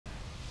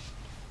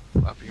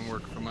Copying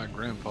work from my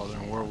grandfather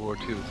in World War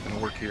II. It's gonna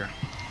work here.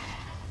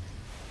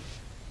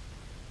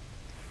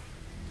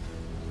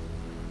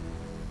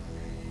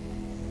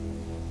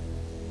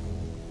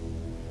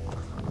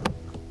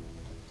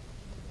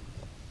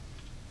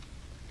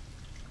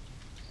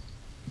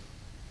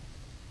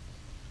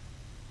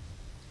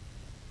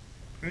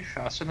 Are you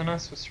faster than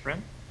us with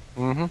sprint?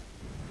 Mm-hmm.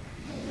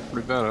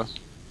 Pretty badass.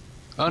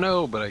 Oh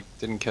no, but I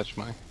didn't catch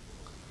my...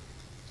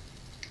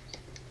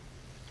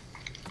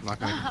 I'm not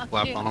gonna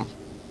flap on him.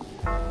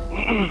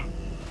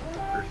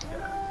 First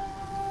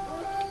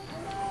guy.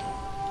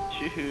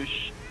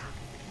 Shoosh.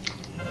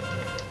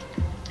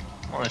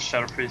 I want a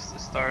Shadow Priest to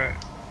start.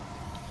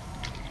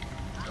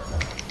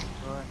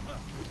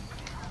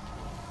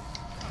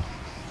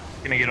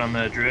 Gonna get on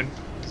the Druid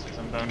as soon as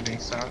I'm done being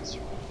silenced.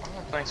 Why am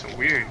I playing so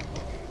weird?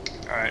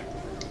 Alright.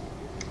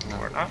 No.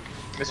 Or not.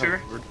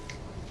 Misfever?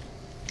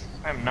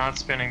 I am not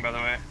spinning, by the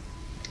way.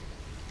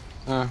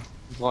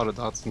 There's a lot of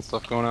dots and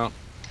stuff going out.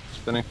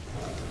 Spinning.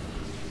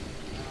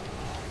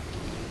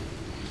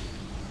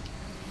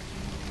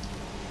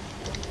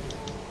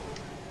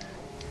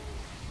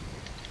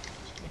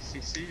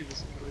 CC, this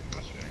is really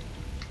frustrating.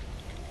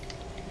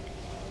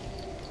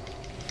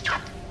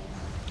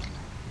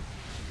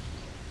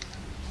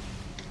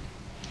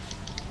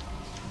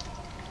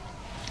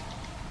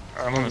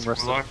 Alright, I'm on this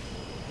Warlock.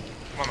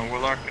 I'm on the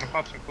Warlock, gonna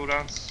pop some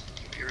cooldowns.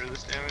 Get rid of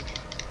this damage.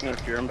 I'm gonna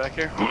fear him back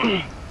here.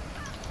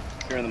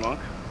 Fear in the monk.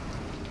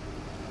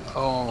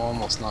 Oh,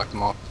 almost knocked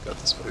him off. Got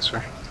the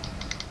spacer.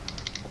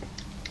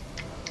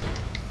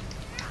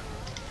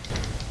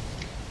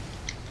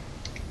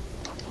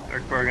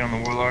 Dark Bargain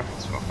on the Warlock,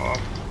 swap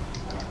off.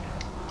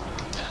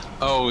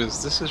 Oh,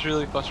 this is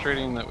really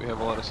frustrating that we have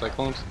a lot of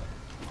cyclones?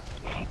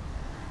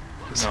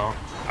 No,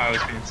 I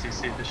was being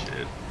CC'd to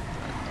shit.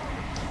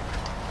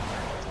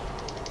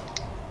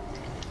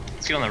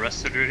 Let's get on the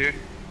rest of Druid here.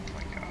 Oh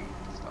my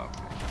god, stop.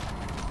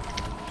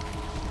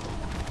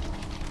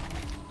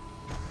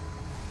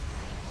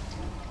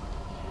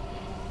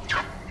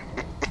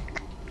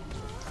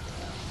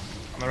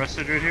 On the rest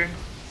of Druid here,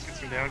 let's get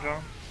some damage on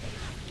him.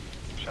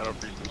 Shadow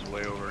Priest is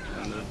way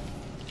overextended.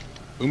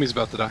 Boomy's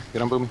about to die.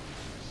 Get on Boomy.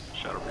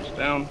 Shadow Priest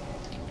down.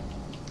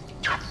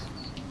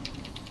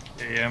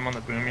 Yeah, I'm on the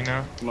Boomy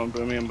now. Come on,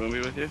 Boomy, I'm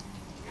Boomy with you.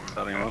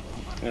 Setting him up.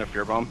 I'm gonna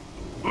fear bomb.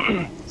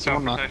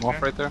 Someone knocked him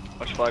off right there.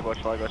 Watch flag, watch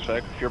flag, watch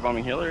flag. Fear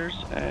bombing healers,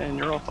 and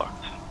you're all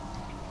fucked.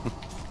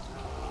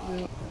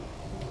 Yep.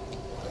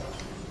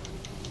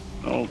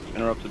 Oh,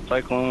 interrupted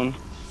cyclone.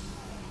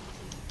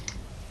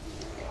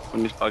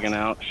 Boomy's bugging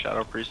out.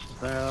 Shadow Priest is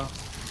there.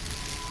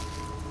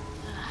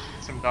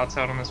 Some dots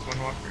out on this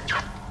Windwalker.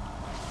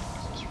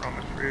 Just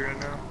roaming free right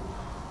now.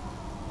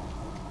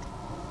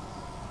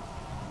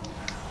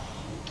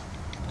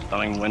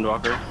 Stunning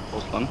Windwalker,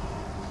 full stun.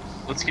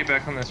 Let's get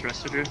back on this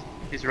rest of Druid.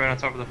 He's right on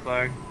top of the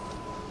flag.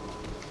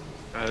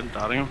 Go ahead,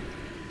 dotting him.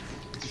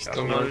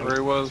 Still not where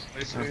he was.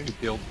 Nice. He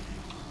peeled.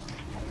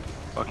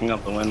 Fucking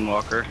up the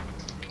Windwalker.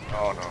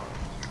 Oh no.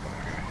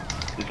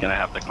 He's gonna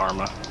have the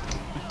karma.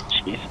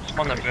 Jesus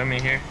I'm on the Christ.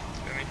 Boomy here.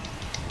 Boomy.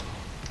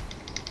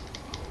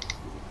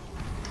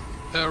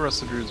 Yeah,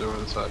 rest of the Druid's over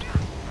the side.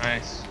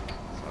 Nice. Saw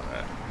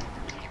that.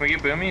 Can we get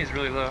Boomy? He's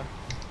really low.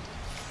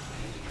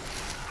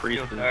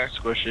 Priest is Heal back.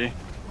 squishy.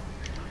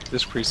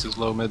 This priest is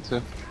low mid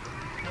too.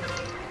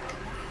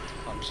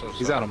 I'm so sorry.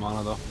 He's out of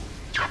mana though.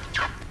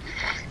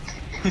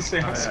 He's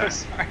saying, I'm Oh, so yeah.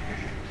 sorry.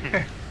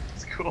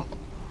 It's cool.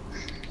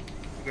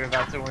 We're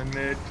about to win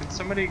mid. Can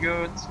somebody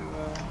go to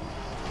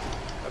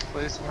that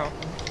place and help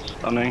him?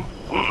 Stunning.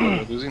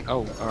 We're losing?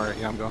 Oh, alright,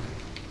 yeah, I'm going.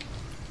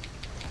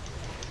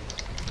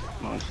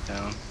 Monk's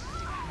down.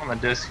 I'm on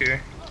the disc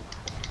here.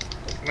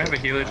 Can we have a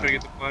healer try to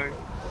get the flag?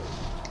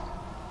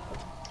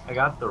 I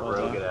got the Well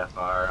rogue done. at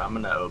FR. I'm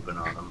gonna open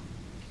on him.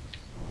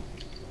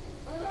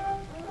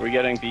 We're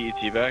getting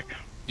BET back.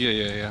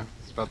 Yeah.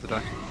 It's about to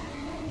die.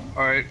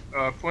 Alright,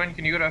 Point,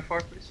 can you go to FR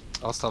please?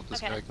 I'll stop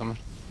this Okay. guy coming.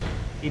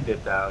 He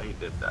dipped out. He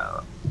dipped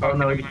out. Oh, Oh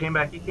no, okay. he came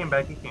back. He came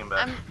back. He came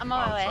back. I'm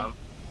on my way.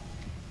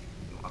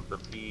 He wants the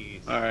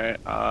piece.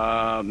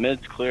 Alright,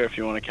 mid's clear if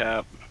you want to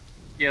cap.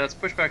 Yeah, let's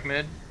push back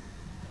mid.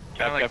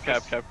 Cap.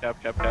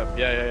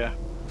 Yeah.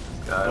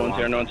 Guy No one's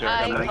here, wants- no one's here.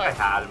 I I think I close.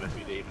 had him if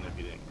you did, even if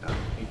you didn't come.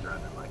 He's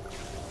running like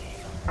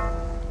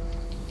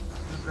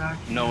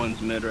a No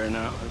one's mid right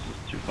now. This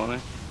is too funny.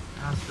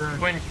 bastard.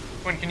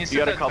 Point, can you You set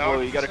got a that couple.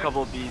 tower You got a for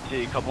couple of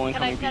BET. Couple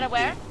Can I incoming get it BET.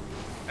 where?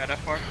 At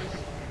FR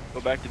please?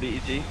 Go back to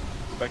BET.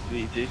 Go back to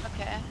BET.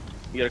 Okay.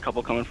 You got a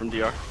couple coming from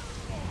DR.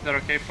 Is that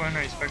okay, Point?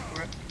 Are you spec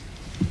for it?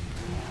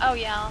 Oh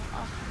yeah,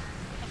 I'll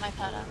get my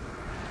pet up.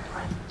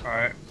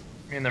 Alright.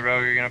 Me and the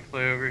rogue are gonna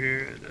play over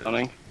here.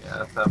 Stunning. Yeah,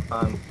 let's have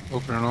fun.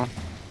 Open and on.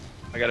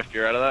 I got a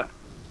fear out of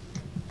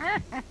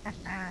that.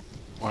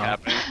 Wow.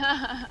 Capping.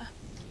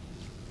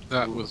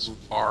 That was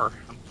far.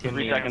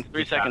 3 seconds.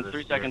 3 seconds.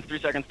 3 seconds. 3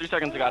 seconds. 3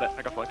 seconds. I got it.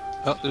 I got flag.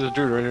 Oh, there's a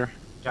Druid right here.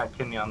 Got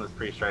kidney on this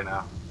priest right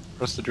now.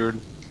 Rest of the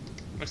Druid.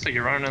 Looks like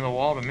you're running in the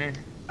wall to me.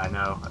 I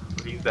know.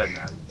 He's dead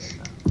now. He's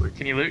dead now.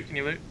 Can you loot?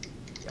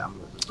 Yeah, I'm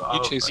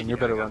You chasing, you're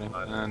better running.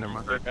 Never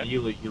mind.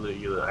 You loot.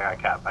 I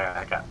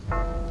got cap.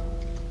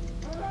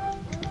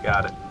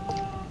 Got it.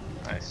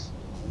 Nice.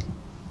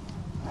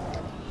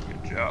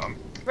 Good job.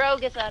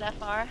 Rogue is at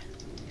FR. All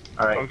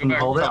right, I'll go can you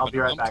back. hold it? I'll Coming, be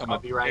right I'm back. coming. I'll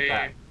be right Yeah,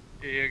 back.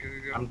 yeah, go.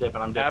 I'm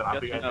dipping. I'll be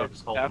right yes or there. no?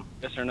 Just hold Cap, him.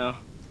 yes or no?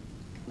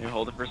 Can you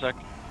hold it for a sec?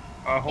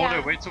 Hold Yeah.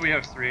 it. Wait till we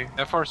have 3.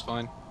 FR's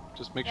fine.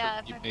 Just make sure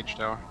Yeah, to keep FR's Mage fine.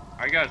 Tower.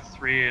 I got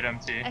 3 at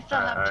MT. I still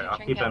have Alright, 2 I'll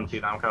keep trinkets.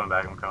 empty. I'm coming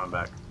back. I'm coming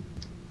back.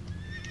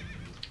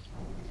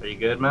 Are you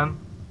good, man?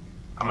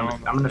 I'm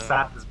gonna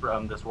sap this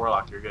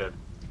warlock. You're good.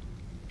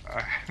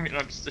 I mean,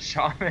 I'm just a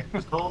shaman.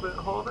 Just hold it.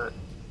 Hold it.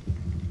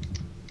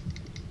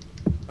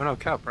 Oh no,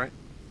 Cap, right?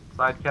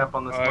 Side cap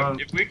on this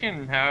monk. If we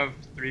can have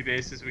 3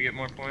 bases, we get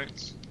more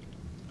points.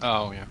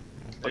 Oh yeah.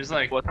 There's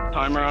like What's the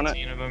timer on it?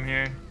 15 of them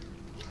here.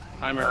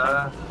 Timer.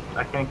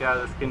 I can't get out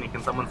of this kidney.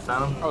 Can someone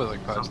stun him? Probably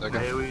like 5 Some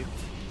seconds. AoE?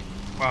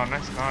 Wow,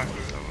 nice knock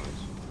whoever that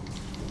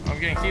was. I'm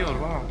getting healed.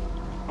 Wow.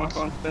 Come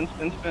on, spin,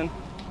 spin, spin.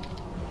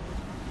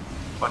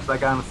 Watch that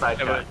guy on the side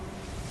Yeah, cap.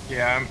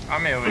 Yeah,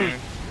 I'm AoE.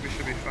 We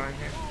should be fine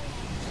here.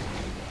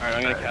 Alright,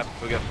 I'm gonna cap.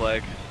 Go get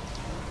flag.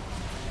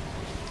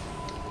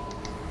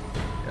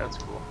 Yeah, that's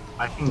cool.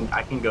 I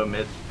can go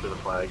mid for the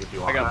flag if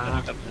you I want.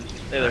 got flag.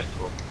 Stay there.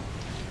 Cool.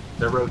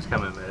 Their rogue's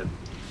coming mid.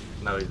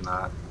 No, he's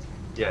not.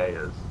 Yeah, he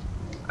is.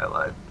 I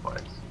lied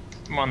twice.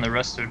 I'm on the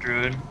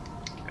rDruid.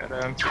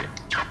 Got empty.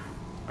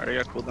 Already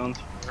got cooldowns.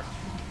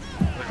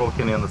 Full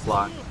kidney on the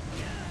slot.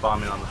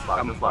 Bombing on the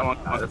slot. This lock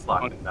can die. This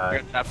lock can You're die.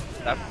 gonna tap,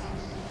 tap.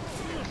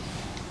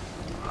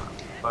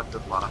 Fuck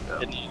this lock up.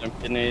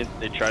 Kidney,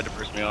 they tried to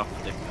burst me off,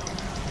 but they failed.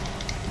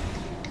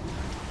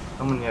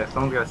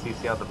 Someone's got to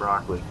CC out the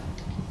broccoli.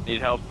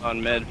 Need help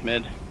on mid.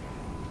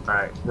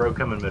 Alright, rogue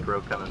coming mid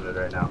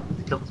right now.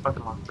 Kill this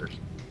fucking lock first.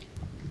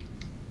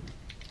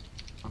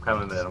 I'm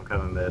coming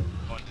mid.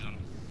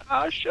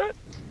 Ah, shit.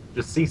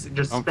 Just CC,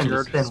 just I'm spin,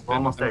 cured. We're Spin,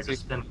 almost there, empty.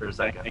 just spin for a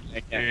second.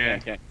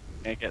 Can't.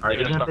 Alright,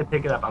 even if they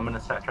pick it up, I'm gonna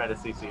try to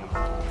CC him.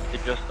 They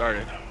just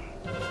started.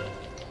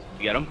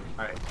 You get him?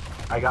 Alright,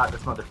 I got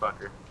this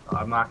motherfucker.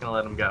 I'm not gonna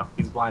let him go.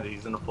 He's blinded,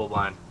 he's in a full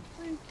blind.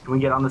 Can we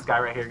get on this guy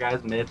right here,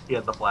 guys? Mid, he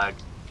has the flag.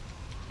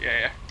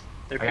 Yeah.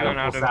 They're I got peeling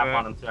a out full of sap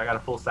on him too. I got a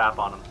full sap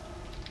on him.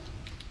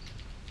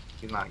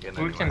 He's not getting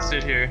Who anywhere. can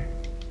sit here?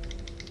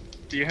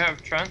 Do you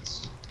have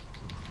Trents?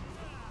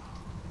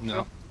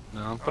 No.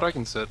 No, but I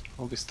can sit.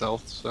 I'll be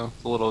stealth, so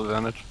it's a little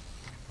advantage.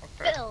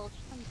 Okay. Build.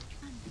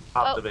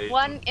 Pop Oh, the bait.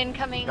 one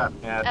incoming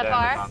Got damage FR.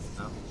 on him,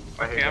 no.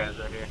 Right Okay, here, guys,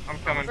 right here. I'm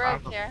coming.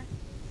 Rogue's here.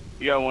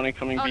 You got one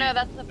incoming Oh B. no,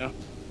 that's the. No.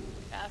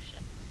 Oh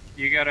shit.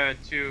 You got a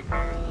 2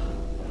 coming.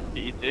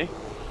 BET?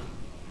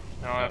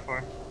 No,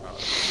 FR.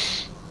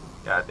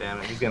 God damn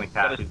it, he's gonna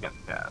cap, he's gonna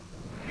cap.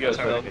 You guys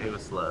Sorry. build. He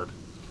was slowed.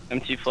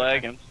 Empty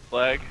flag. You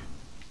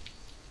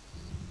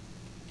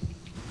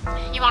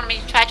want me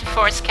to try to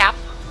force cap?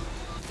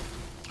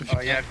 If you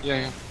Oh, yeah. can.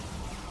 Yeah.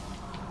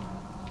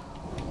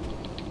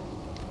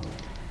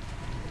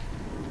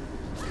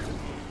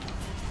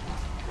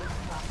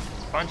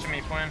 It's punching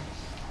me, Quinn.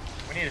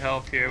 We need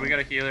help here. We got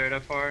a healer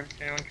at FR.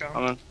 Can anyone come?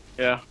 Coming.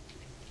 Yeah.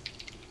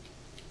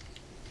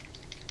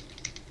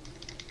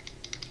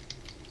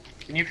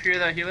 Can you fear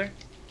that healer?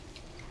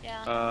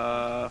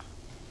 Yeah.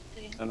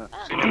 See. I know.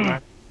 See, never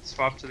mind.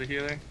 Swap to the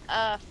healer.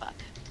 Fuck.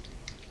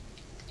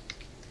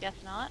 Guess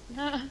not.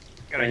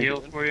 Got a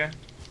heal for you. I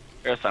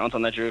got silence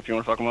on that Druid if you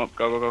want to fuck him up.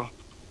 Go.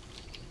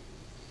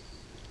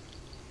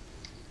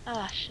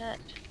 Oh shit.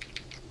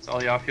 That's all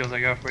the off heals I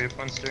got for you,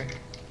 Punster.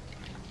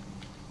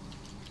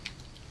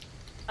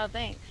 Oh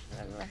thanks.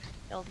 Whoever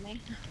killed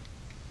me.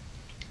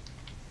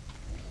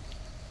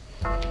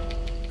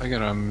 I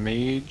got a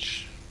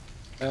mage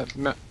at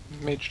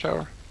Mage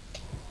Tower.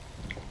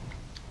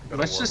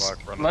 Let's just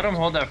let them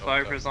hold that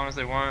flag for as long as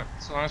they want.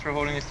 So long as we're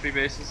holding these 3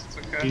 bases, it's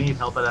Do you okay. need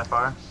help at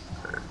FR?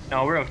 Or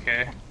No, we're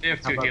okay. They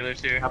have 2 How about-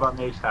 healers here. how about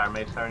Mage Tower?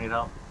 Mage Tower need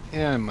help?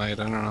 Yeah, I might.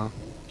 I don't know.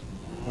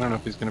 I don't know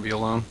if he's gonna be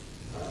alone.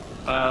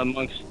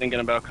 Monk's thinking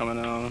about coming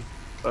on,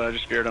 but I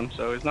just feared him,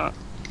 so he's not.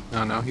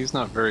 No, he's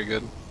not very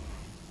good.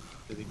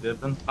 Is he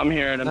dipping? I'm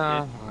here at empty.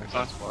 No, he's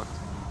just blocked.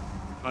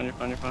 You're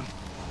fine. Okay,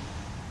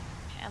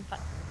 I'm fine.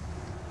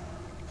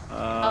 Oh no.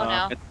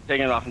 I'm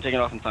taking it off and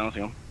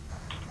silencing him.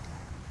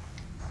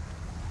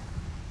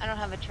 I don't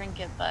have a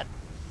trinket, but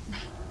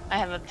I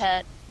have a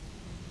pet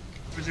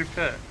Where's your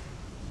pet?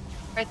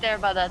 right there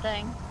by that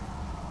thing.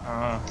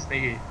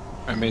 Sneaky.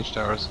 My Mage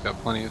Tower's got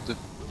plenty of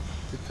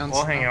defense.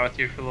 We'll hang out with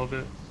you for a little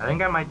bit. I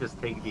think I might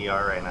just take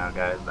DR right now,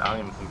 guys. I don't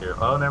even think they're.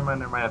 Oh, never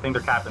mind. I think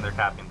they're capping.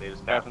 They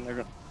just capped.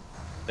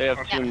 They have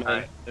Okay. 2 mid.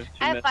 Alright. They have 2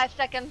 I have mid. 5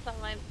 seconds on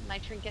my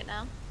trinket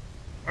now.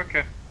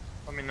 Okay.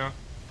 Let me know.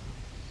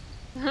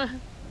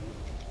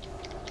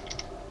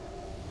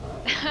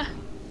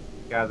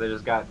 Guys, they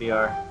just got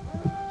DR.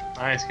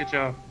 Nice, good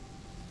job.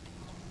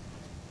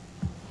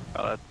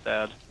 Oh, that's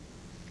sad.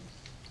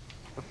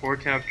 The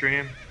 4-cap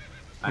dream.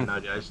 I know,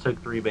 dude. I just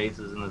took 3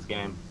 bases in this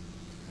game.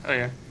 Oh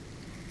yeah.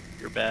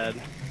 You're bad.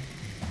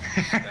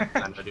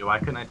 I know, dude. Why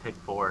couldn't I take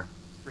 4?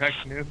 Wreck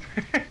noob.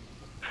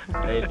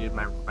 Hey, dude,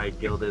 my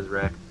guild is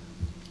wrecked.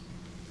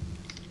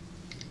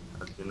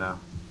 How did you know?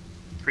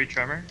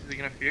 Pre-tremor? Is he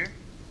gonna fear?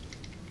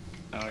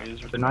 No, he's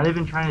They're not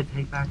even trying to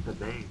take back the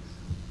base.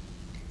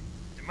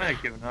 They might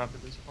have given up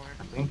at this point.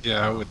 I think.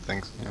 Yeah, I would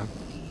think so, yeah.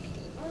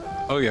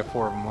 Oh yeah,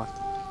 4 of them left.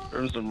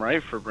 Serves them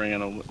right for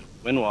bringing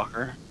a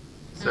Windwalker.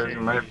 Serves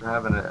him right for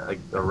having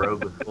a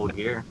rogue with full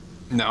gear.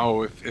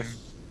 No, if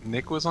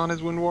Nick was on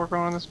his Windwalker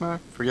on this map,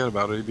 forget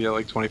about it. He'd be at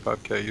like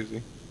 25k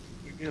easy.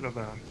 Forget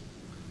about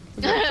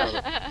it.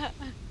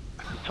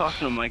 I'm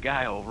talking to my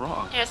guy all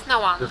wrong. There's no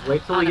one. Just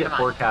wait till Oh, we never get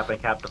mind. 4-cap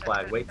and cap the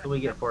flag. Wait till we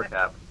get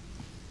 4-cap.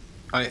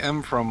 I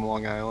am from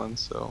Long Island,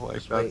 so like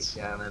Just that's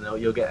wait, yeah, and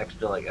then you'll get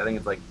extra, like, I think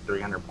it's like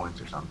 300 points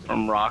or something.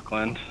 From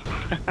Rockland.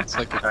 it's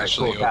like Alright,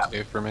 officially cool, cap.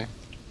 okay for me.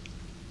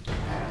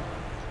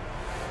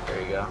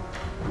 There you go.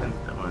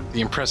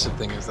 The impressive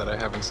thing is that I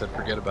haven't said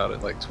forget about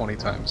it like 20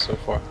 times so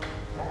far.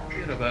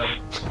 Forget about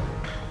it.